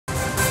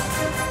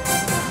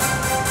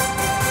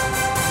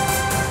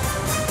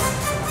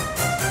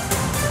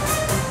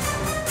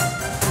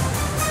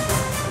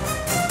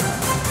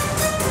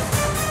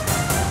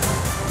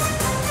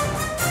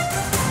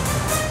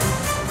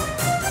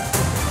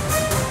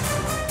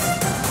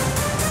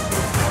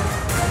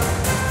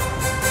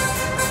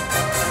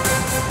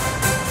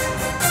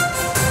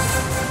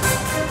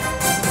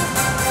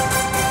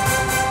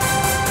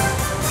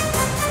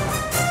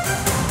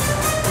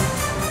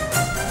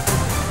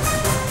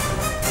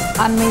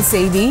அண்மை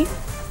செய்தி.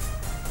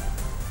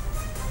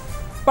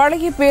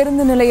 பழைய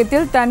பேருந்து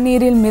நிலையத்தில்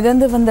தண்ணீரில்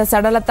மிதந்து வந்த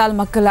சடலத்தால்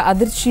மக்கள்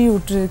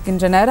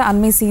அதிர்ச்சியுற்றிருக்கின்றனர்.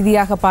 அண்மை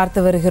செய்தியாக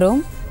பார்த்து வருகிறோம்.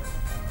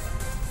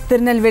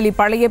 திருநெல்வேலி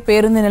பழைய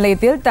பேருந்து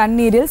நிலையத்தில்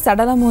தண்ணீரில்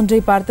சடலம் ஒன்றை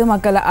பார்த்து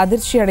மக்கள்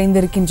அதிர்ச்சி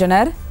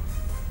அடைந்திருக்கின்றனர்.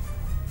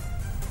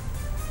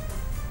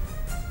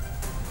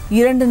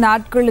 2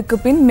 நாட்களுக்கு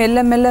பின்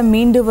மெல்ல மெல்ல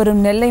மீண்டு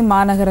வரும் நெல்லை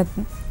மாநகரம்.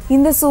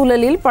 இந்த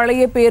சூழலில்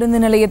பழைய பேருந்து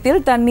நிலையத்தில்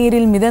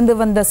தண்ணீரில் மிதந்து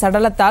வந்த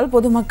சடலத்தால்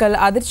பொதுமக்கள்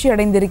அதிர்ச்சி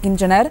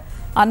அடைந்திருக்கின்றனர்.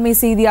 அண்மை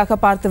செய்தியாக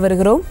பார்த்து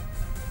வருகிறோம்.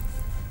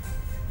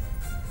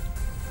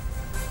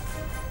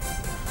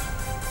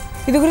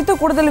 இதுகுறித்து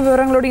கூடுதல்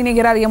விவரங்களோடு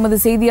இணைகிறார் எமது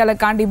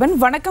செய்தியாளர் காண்டிபன்.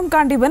 வணக்கம்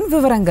காண்டிபன்,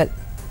 விவரங்கள்.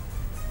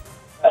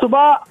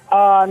 சுபா,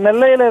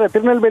 நெல்லையில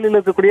திருநெல்வேலியில்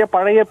இருக்கக்கூடிய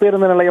பழைய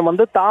பேருந்து நிலையம்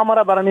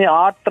தாமிரபரணி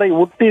ஆற்றை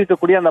ஒட்டி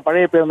இருக்கக்கூடிய அந்த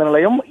பழைய பேருந்து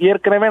நிலையம்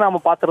ஏற்கனவே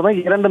நாம பார்த்திருந்தோம்.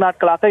 2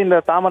 நாட்களாக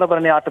இந்த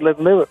தாமிரபரணி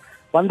ஆற்றிலிருந்து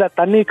வந்த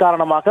தண்ணீர்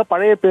காரணமாக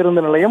பழைய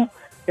பேருந்து நிலையம்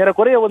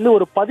ஏறக்குறைய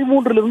ஒரு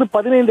 13 to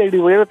 15 அடி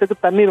உயரத்துக்கு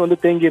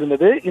தண்ணீர் தேங்கி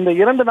இருந்தது. இந்த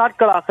 2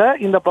 நாட்களாக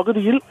இந்த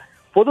பகுதியில்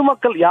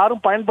பொதுமக்கள்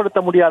யாரும் பயன்படுத்த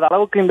முடியாத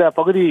அளவுக்கு இந்த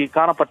பகுதி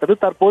காணப்பட்டது.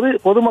 தற்போது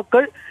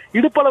பொதுமக்கள்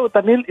இடுப்பளவு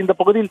தண்ணீர் இந்த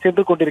பகுதியில்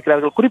சென்று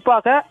கொண்டிருக்கிறார்கள்.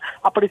 குறிப்பாக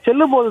அப்படி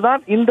செல்லும்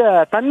போதுதான் இந்த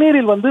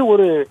தண்ணீரில்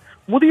ஒரு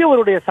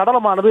முதியவருடைய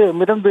சடலமானது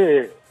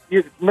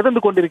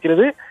மிதந்து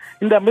கொண்டிருக்கிறது.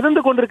 இந்த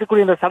மிதந்து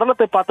கொண்டிருக்கக்கூடிய இந்த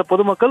சடலத்தை பார்த்த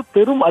பொதுமக்கள்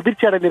பெரும்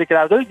அதிர்ச்சி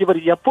அடைந்திருக்கிறார்கள். இவர்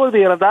எப்பொழுது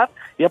இறந்தார்,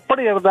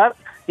 எப்படி இறந்தார்,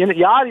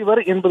 யார்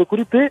இவர் என்பது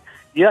குறித்து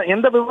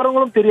எந்த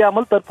விவரங்களும்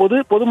தெரியாமல் தற்போது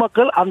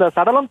பொதுமக்கள் அந்த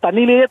சடலம்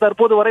தண்ணியிலேயே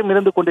தற்போது வரை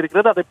மிதந்து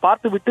கொண்டிருக்கிறது. அதை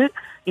பார்த்துவிட்டு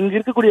இங்கு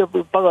இருக்கக்கூடிய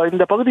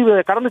இந்த பகுதி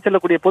கடந்து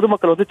செல்லக்கூடிய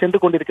பொதுமக்கள் சென்று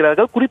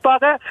கொண்டிருக்கிறார்கள்.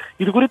 குறிப்பாக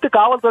இது குறித்து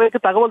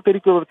காவல்துறைக்கு தகவல்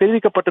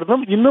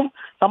தெரிவிக்கப்பட்டிருந்தும் இன்னும்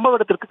சம்பவ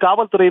இடத்திற்கு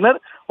காவல்துறையினர்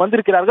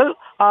வந்திருக்கிறார்கள்.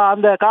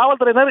 அந்த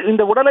காவல்துறையினர்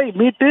இந்த உடலை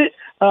மீட்டு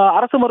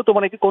அரசு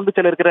மருத்துவமனைக்கு கொண்டு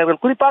செல்ல இருக்கிறார்கள்.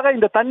 குறிப்பாக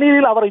இந்த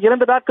தண்ணீரில் அவர்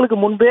 2 நாட்களுக்கு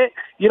முன்பே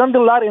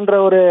இறந்துள்ளார் என்ற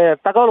ஒரு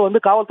தகவல்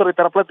காவல்துறை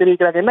தரப்புல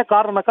தெரிவிக்கிறாங்க. என்ன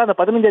காரணம்னாக்கா அந்த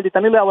 15 அடி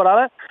தண்ணீரில்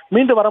அவரால்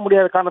மீண்டு வர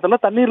முடியாத காரணத்தால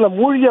தண்ணீர்ல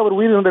மூழ்கி அவர்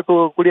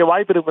உயிரிழக்கக்கூடிய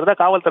வாய்ப்பு இருக்கிறதா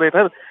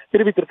காவல்துறையினர்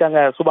தெரிவித்திருக்காங்க.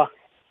 சுபா,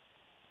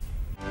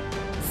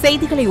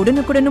 செய்திகளை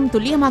உடனுக்குடனும்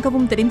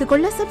துல்லியமாகவும் தெரிந்து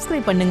கொள்ள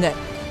சப்ஸ்கிரைப் பண்ணுங்க.